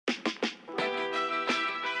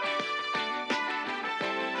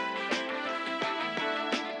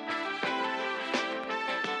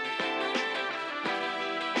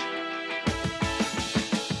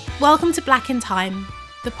Welcome to Black in Time,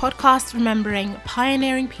 the podcast remembering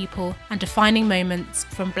pioneering people and defining moments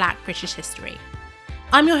from Black British history.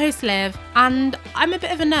 I'm your host Liv, and I'm a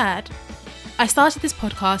bit of a nerd. I started this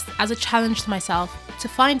podcast as a challenge to myself to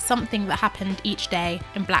find something that happened each day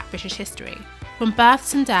in Black British history. From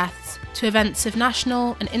births and deaths to events of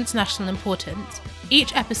national and international importance,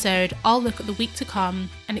 each episode I'll look at the week to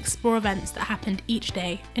come and explore events that happened each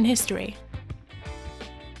day in history.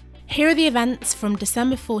 Here are the events from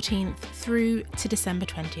December 14th through to December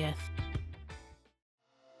 20th.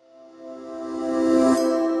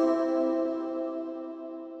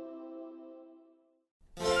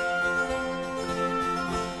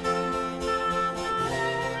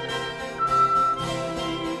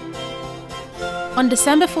 On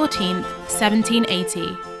December 14th,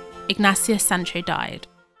 1780, Ignatius Sancho died.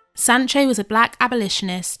 Sancho was a Black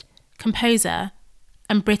abolitionist, composer,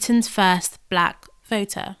 and Britain's first Black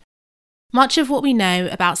voter. Much of what we know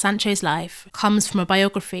about Sancho's life comes from a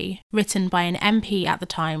biography written by an MP at the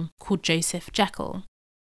time called Joseph Jekyll.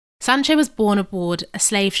 Sancho was born aboard a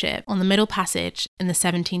slave ship on the Middle Passage in the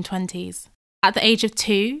 1720s. At the age of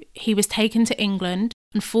 2, he was taken to England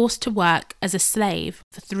and forced to work as a slave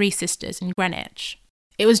for 3 sisters in Greenwich.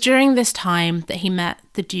 It was during this time that he met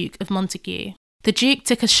the Duke of Montagu. The Duke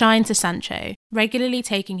took a shine to Sancho, regularly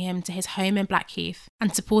taking him to his home in Blackheath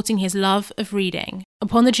and supporting his love of reading.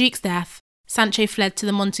 Upon the Duke's death, Sancho fled to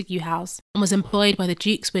the Montagu house and was employed by the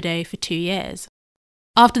Duke's widow for 2 years.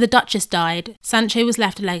 After the Duchess died, Sancho was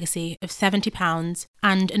left a legacy of £70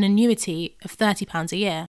 and an annuity of £30 a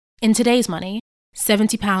year. In today's money,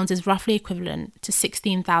 £70 is roughly equivalent to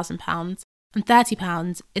 £16,000 and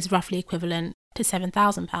 £30 is roughly equivalent to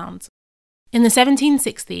 £7,000. In the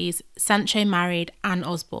 1760s, Sancho married Anne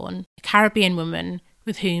Osborne, a Caribbean woman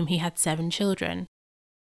with whom he had 7 children.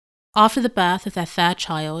 After the birth of their 3rd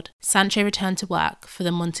child, Sancho returned to work for the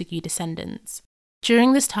Montagu descendants.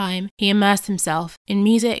 During this time, he immersed himself in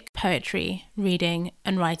music, poetry, reading,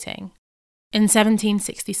 and writing. In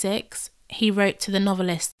 1766, he wrote to the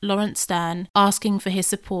novelist Laurence Sterne asking for his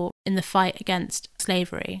support in the fight against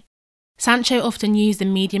slavery. Sancho often used the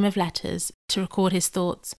medium of letters to record his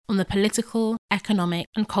thoughts on the political, economic,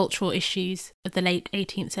 and cultural issues of the late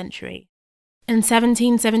 18th century. In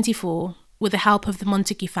 1774, with the help of the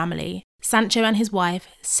Montagu family, Sancho and his wife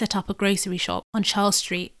set up a grocery shop on Charles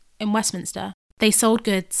Street in Westminster. They sold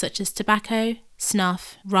goods such as tobacco,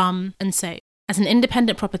 snuff, rum, and soap. As an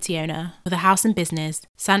independent property owner with a house and business,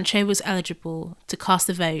 Sancho was eligible to cast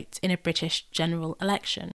a vote in a British general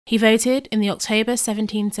election. He voted in the October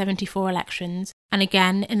 1774 elections and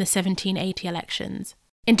again in the 1780 elections.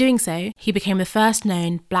 In doing so, he became the first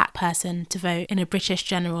known Black person to vote in a British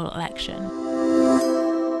general election.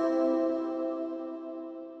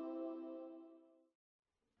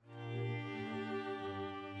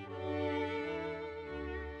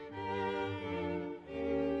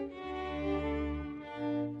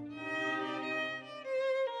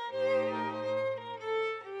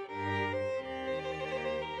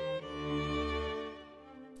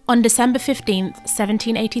 On December 15th,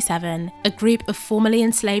 1787, a group of formerly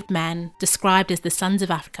enslaved men, described as the Sons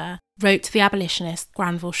of Africa, wrote to the abolitionist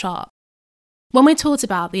Granville Sharp. When we're taught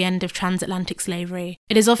about the end of transatlantic slavery,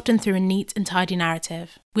 it is often through a neat and tidy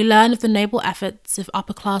narrative. We learn of the noble efforts of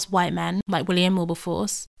upper-class white men like William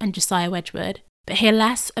Wilberforce and Josiah Wedgwood, but hear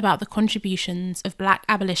less about the contributions of Black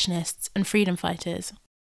abolitionists and freedom fighters.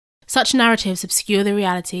 Such narratives obscure the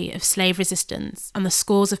reality of slave resistance and the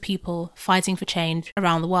scores of people fighting for change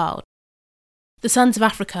around the world. The Sons of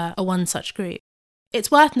Africa are one such group.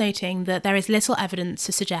 It's worth noting that there is little evidence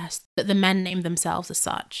to suggest that the men named themselves as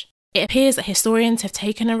such. It appears that historians have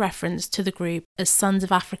taken a reference to the group as Sons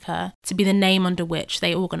of Africa to be the name under which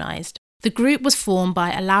they organised. The group was formed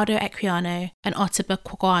by Olaudah Equiano and Ottobah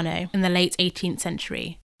Kwagwano in the late 18th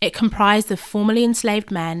century. It comprised of formerly enslaved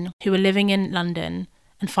men who were living in London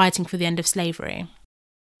and fighting for the end of slavery.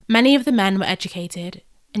 Many of the men were educated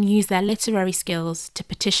and used their literary skills to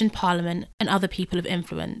petition Parliament and other people of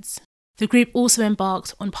influence. The group also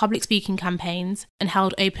embarked on public speaking campaigns and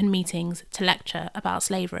held open meetings to lecture about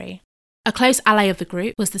slavery. A close ally of the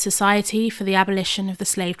group was the Society for the Abolition of the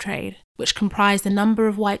Slave Trade, which comprised a number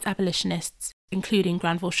of white abolitionists, including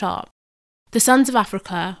Granville Sharp. The Sons of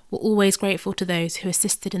Africa were always grateful to those who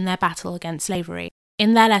assisted in their battle against slavery.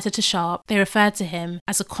 In their letter to Sharp, they referred to him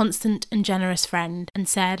as a constant and generous friend and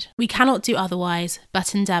said, "We cannot do otherwise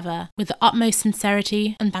but endeavour, with the utmost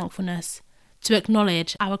sincerity and thankfulness, to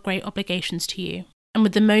acknowledge our great obligations to you, and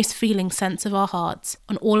with the most feeling sense of our hearts,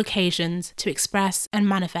 on all occasions, to express and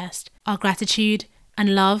manifest our gratitude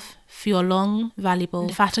and love for your long, valuable,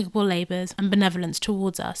 indefatigable labours and benevolence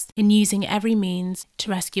towards us in using every means to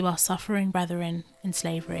rescue our suffering brethren in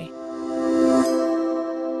slavery.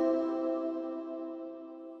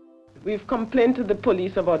 We've complained to the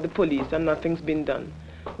police about the police and nothing's been done.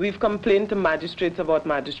 We've complained to magistrates about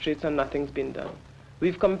magistrates and nothing's been done.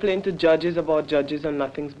 We've complained to judges about judges and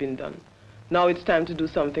nothing's been done. Now it's time to do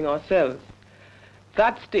something ourselves.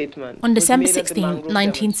 That statement on December was made at the 16, Mangrove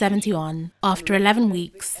 1971, after 11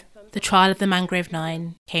 weeks, the trial of the Mangrove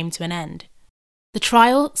Nine came to an end. The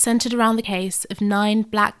trial centred around the case of 9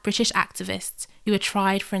 black British activists who were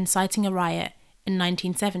tried for inciting a riot in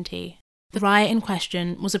 1970. The riot in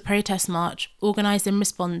question was a protest march organised in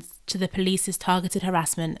response to the police's targeted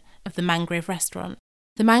harassment of the Mangrove restaurant.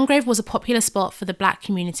 The Mangrove was a popular spot for the black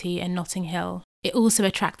community in Notting Hill. It also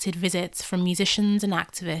attracted visits from musicians and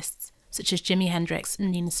activists such as Jimi Hendrix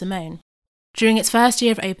and Nina Simone. During its first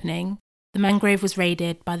year of opening, the Mangrove was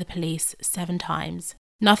raided by the police 7 times.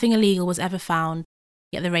 Nothing illegal was ever found,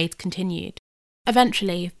 yet the raids continued.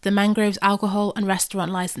 Eventually, the Mangrove's alcohol and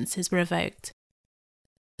restaurant licences were revoked.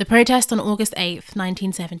 The protest on August 8,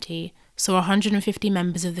 1970, saw 150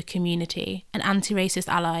 members of the community and anti-racist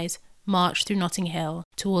allies march through Notting Hill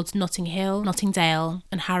towards Notting Hill, Nottingdale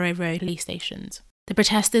and Harrow Road police stations. The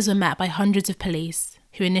protesters were met by hundreds of police,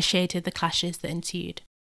 who initiated the clashes that ensued.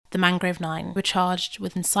 The Mangrove Nine were charged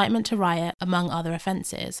with incitement to riot, among other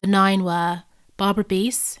offences. The 9 were Barbara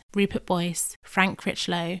Beese, Rupert Boyce, Frank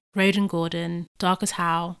Critchlow, Roden Gordon, Darcus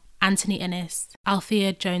Howe, Anthony Innes,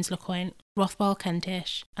 Althea Jones-LeCointe, Rothwell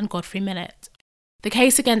Kentish, and Godfrey Millett. The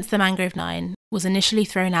case against the Mangrove Nine was initially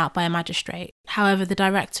thrown out by a magistrate. However, the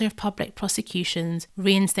Director of Public Prosecutions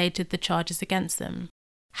reinstated the charges against them.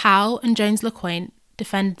 Howe and Jones-LeCointe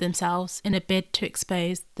defended themselves in a bid to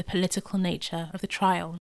expose the political nature of the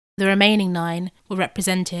trial. The remaining 9 were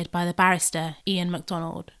represented by the barrister Ian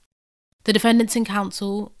MacDonald. The defendants in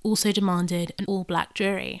counsel also demanded an all-black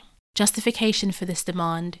jury. Justification for this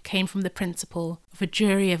demand came from the principle of a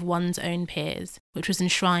jury of one's own peers, which was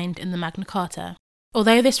enshrined in the Magna Carta.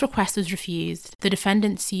 Although this request was refused, the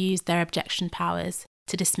defendants used their objection powers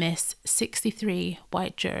to dismiss 63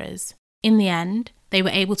 white jurors. In the end, they were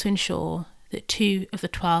able to ensure that 2 of the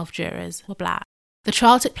 12 jurors were black. The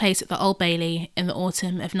trial took place at the Old Bailey in the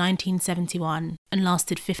autumn of 1971 and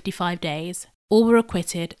lasted 55 days. All were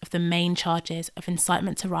acquitted of the main charges of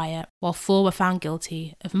incitement to riot, while 4 were found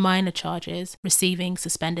guilty of minor charges, receiving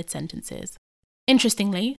suspended sentences.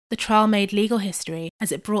 Interestingly, the trial made legal history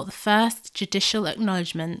as it brought the first judicial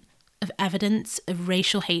acknowledgement of evidence of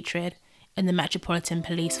racial hatred in the Metropolitan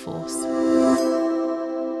Police Force.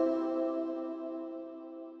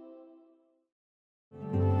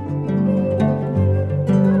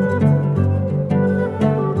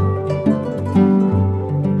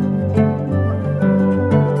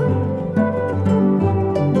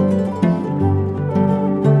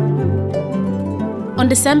 On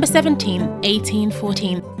December 17,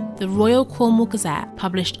 1814, the Royal Cornwall Gazette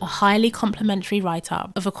published a highly complimentary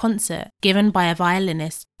write-up of a concert given by a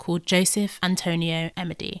violinist called Joseph Antonio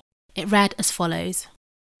Emedy. It read as follows: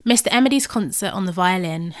 Mr. Emedy's concert on the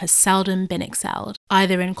violin has seldom been excelled,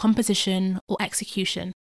 either in composition or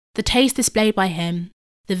execution. The taste displayed by him,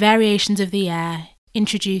 the variations of the air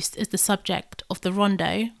introduced as the subject of the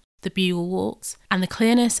rondo, the bugle walks, and the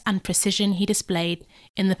clearness and precision he displayed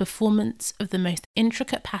in the performance of the most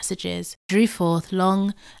intricate passages drew forth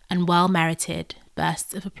long and well-merited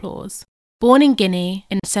bursts of applause. Born in Guinea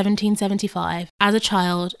in 1775, as a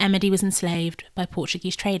child, Emedy was enslaved by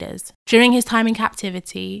Portuguese traders. During his time in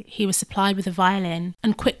captivity, he was supplied with a violin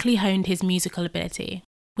and quickly honed his musical ability.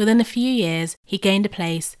 Within a few years, he gained a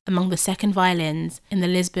place among the second violins in the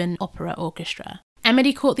Lisbon Opera Orchestra.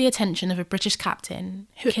 Emedy caught the attention of a British captain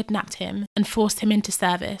who kidnapped him and forced him into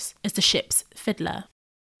service as the ship's fiddler.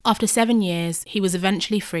 After 7 years, he was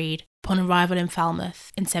eventually freed upon arrival in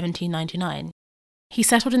Falmouth in 1799. He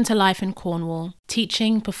settled into life in Cornwall,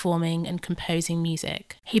 teaching, performing and composing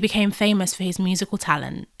music. He became famous for his musical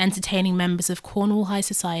talent, entertaining members of Cornwall high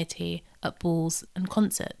society at balls and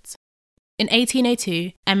concerts. In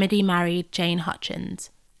 1802, Emedy married Jane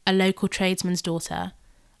Hutchins, a local tradesman's daughter,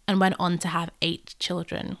 and went on to have 8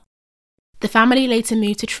 children. The family later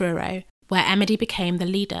moved to Truro, where Emedy became the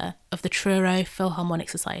leader of the Truro Philharmonic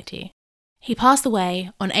Society. He passed away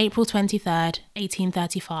on April 23,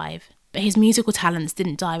 1835, but his musical talents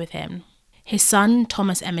didn't die with him. His son,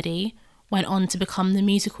 Thomas Emedy, went on to become the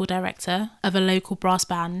musical director of a local brass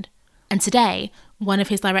band, and today, one of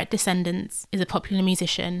his direct descendants is a popular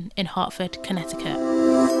musician in Hartford, Connecticut.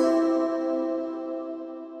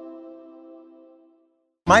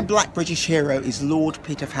 My black British hero is Lord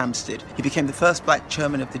Pitt of Hampstead. He became the first black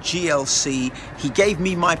chairman of the GLC. He gave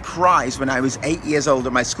me my prize when I was 8 years old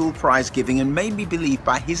at my school prize giving and made me believe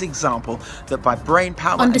by his example that by brain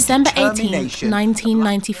power On and December 18, determination...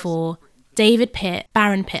 1994, David Pitt,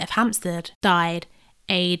 Baron Pitt of Hampstead, died,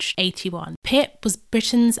 aged 81. Pitt was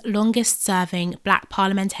Britain's longest-serving black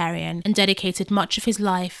parliamentarian and dedicated much of his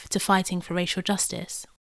life to fighting for racial justice.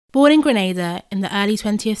 Born in Grenada in the early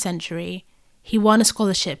 20th century, he won a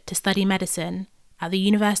scholarship to study medicine at the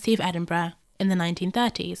University of Edinburgh in the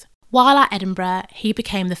 1930s. While at Edinburgh, he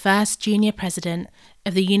became the first junior president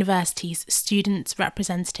of the university's Students'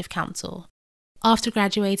 Representative Council. After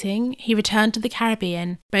graduating, he returned to the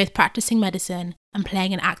Caribbean, both practicing medicine and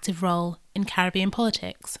playing an active role in Caribbean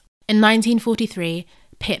politics. In 1943,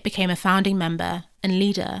 Pitt became a founding member and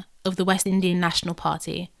leader of the West Indian National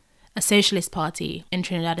Party, a socialist party in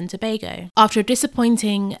Trinidad and Tobago. After a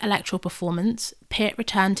disappointing electoral performance, Pitt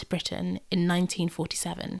returned to Britain in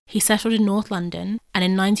 1947. He settled in North London, and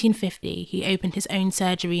in 1950 he opened his own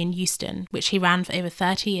surgery in Euston, which he ran for over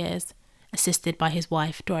 30 years, assisted by his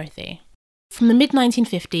wife Dorothy. From the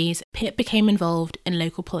mid-1950s, Pitt became involved in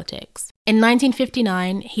local politics. In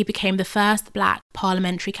 1959, he became the first black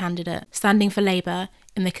parliamentary candidate standing for Labour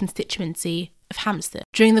in the constituency of Hampstead.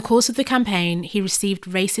 During the course of the campaign, he received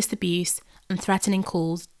racist abuse and threatening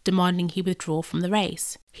calls demanding he withdraw from the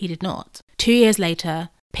race. He did not. 2 years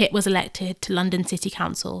later, Pitt was elected to London City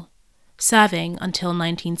Council, serving until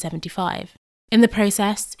 1975. In the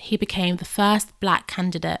process, he became the first black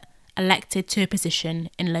candidate elected to a position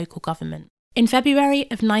in local government. In February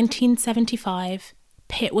of 1975,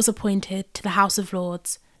 Pitt was appointed to the House of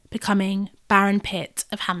Lords, becoming Baron Pitt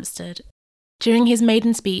of Hampstead. During his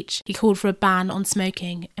maiden speech, he called for a ban on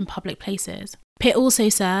smoking in public places. Pitt also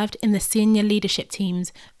served in the senior leadership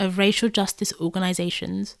teams of racial justice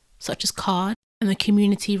organisations such as CARD and the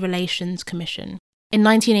Community Relations Commission. In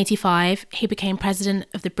 1985, he became president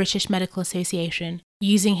of the British Medical Association,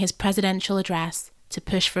 using his presidential address to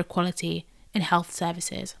push for equality in health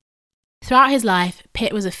services. Throughout his life,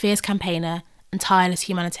 Pitt was a fierce campaigner and tireless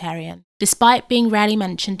humanitarian. Despite being rarely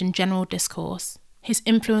mentioned in general discourse, his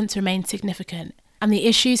influence remained significant, and the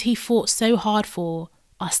issues he fought so hard for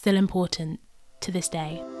are still important to this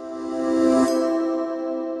day.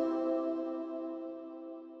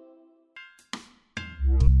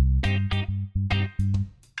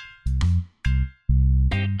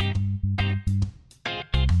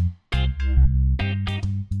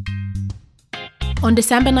 On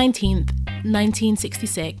December 19,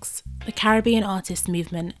 1966, the Caribbean Artists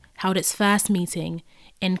Movement held its first meeting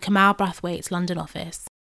in Kamau Brathwaite's London office.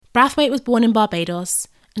 Brathwaite was born in Barbados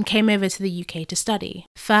and came over to the UK to study,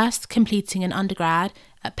 first completing an undergrad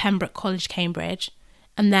at Pembroke College, Cambridge,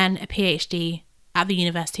 and then a PhD at the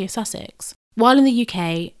University of Sussex. While in the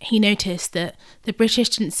UK, he noticed that the British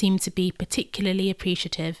didn't seem to be particularly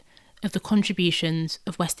appreciative of the contributions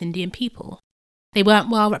of West Indian people. They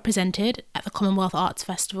weren't well represented at the Commonwealth Arts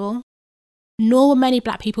Festival, nor were many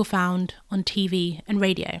black people found on TV and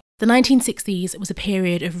radio. The 1960s was a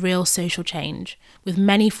period of real social change, with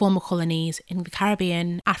many former colonies in the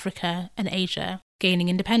Caribbean, Africa, and Asia gaining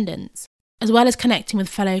independence. As well as connecting with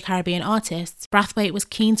fellow Caribbean artists, Brathwaite was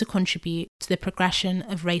keen to contribute to the progression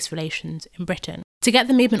of race relations in Britain. To get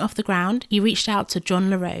the movement off the ground, he reached out to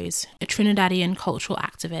John LaRose, a Trinidadian cultural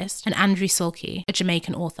activist, and Andrew Sulky, a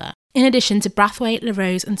Jamaican author. In addition to Brathwaite,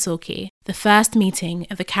 LaRose, and Sulky, the first meeting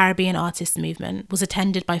of the Caribbean Artists Movement was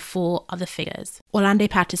attended by 4 other figures: Orlando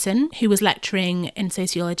Patterson, who was lecturing in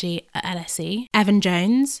sociology at LSE, Evan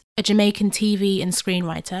Jones, a Jamaican TV and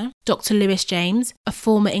screenwriter, Dr. Lewis James, a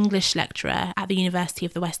former English lecturer at the University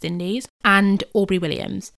of the West Indies, and Aubrey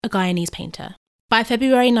Williams, a Guyanese painter. By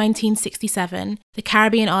February 1967, the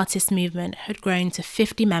Caribbean Artists Movement had grown to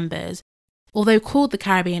 50 members. Although called the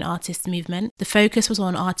Caribbean Artists Movement, the focus was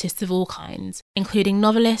on artists of all kinds, including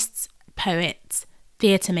novelists, poets,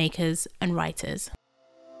 theatre makers, and writers.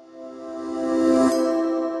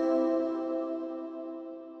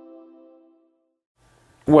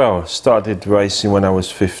 Well, started racing when I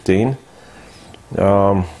was 15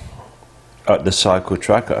 at the cycle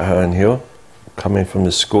track at Herne Hill, coming from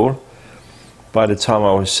the school. By the time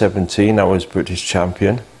I was 17, I was British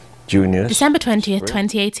champion, juniors. December 20th,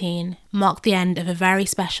 2018 marked the end of a very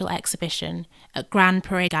special exhibition at Grand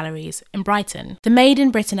Parade Galleries in Brighton. The Made in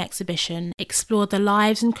Britain exhibition explored the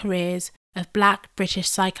lives and careers of black British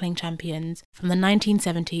cycling champions from the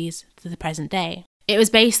 1970s to the present day. It was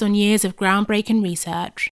based on years of groundbreaking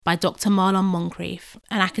research by Dr. Marlon Moncrief,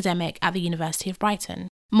 an academic at the University of Brighton.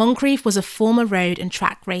 Moncrieff was a former road and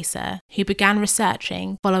track racer who began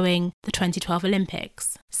researching following the 2012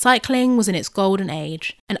 Olympics. Cycling was in its golden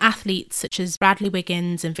age, and athletes such as Bradley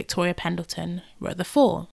Wiggins and Victoria Pendleton were at the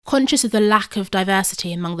fore. Conscious of the lack of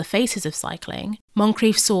diversity among the faces of cycling,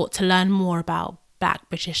 Moncrieff sought to learn more about Black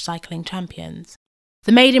British cycling champions.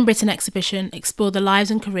 The Made in Britain exhibition explored the lives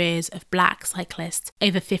and careers of Black cyclists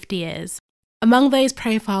over 50 years. Among those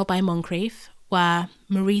profiled by Moncrieff were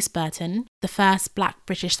Maurice Burton, the first Black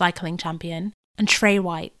British cycling champion, and Trey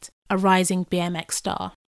White, a rising BMX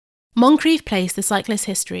star. Moncrieff placed the cyclist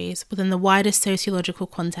histories within the wider sociological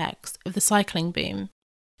context of the cycling boom.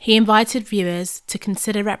 He invited viewers to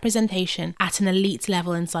consider representation at an elite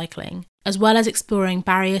level in cycling, as well as exploring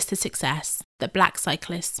barriers to success that Black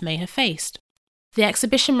cyclists may have faced. The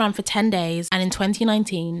exhibition ran for 10 days, and in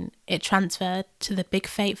 2019, it transferred to the Big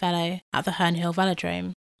Fate Velo at the Herne Hill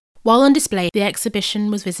Velodrome. While on display, the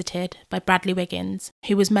exhibition was visited by Bradley Wiggins,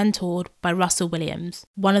 who was mentored by Russell Williams,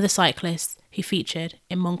 one of the cyclists who featured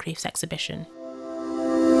in Moncrieff's exhibition.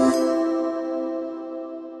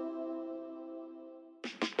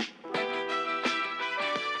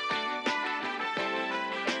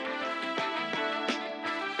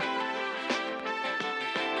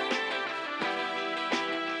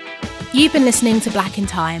 You've been listening to Black in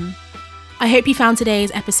Time. I hope you found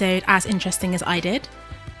today's episode as interesting as I did.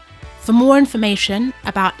 For more information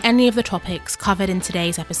about any of the topics covered in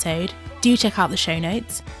today's episode, do check out the show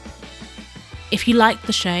notes. If you liked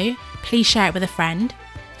the show, please share it with a friend.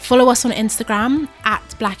 Follow us on Instagram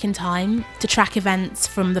 @BlackInTime to track events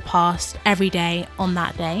from the past every day on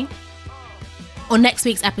that day. On next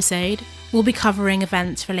week's episode, we'll be covering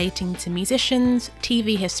events relating to musicians,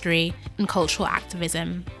 TV history, and cultural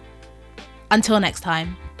activism. Until next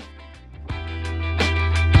time.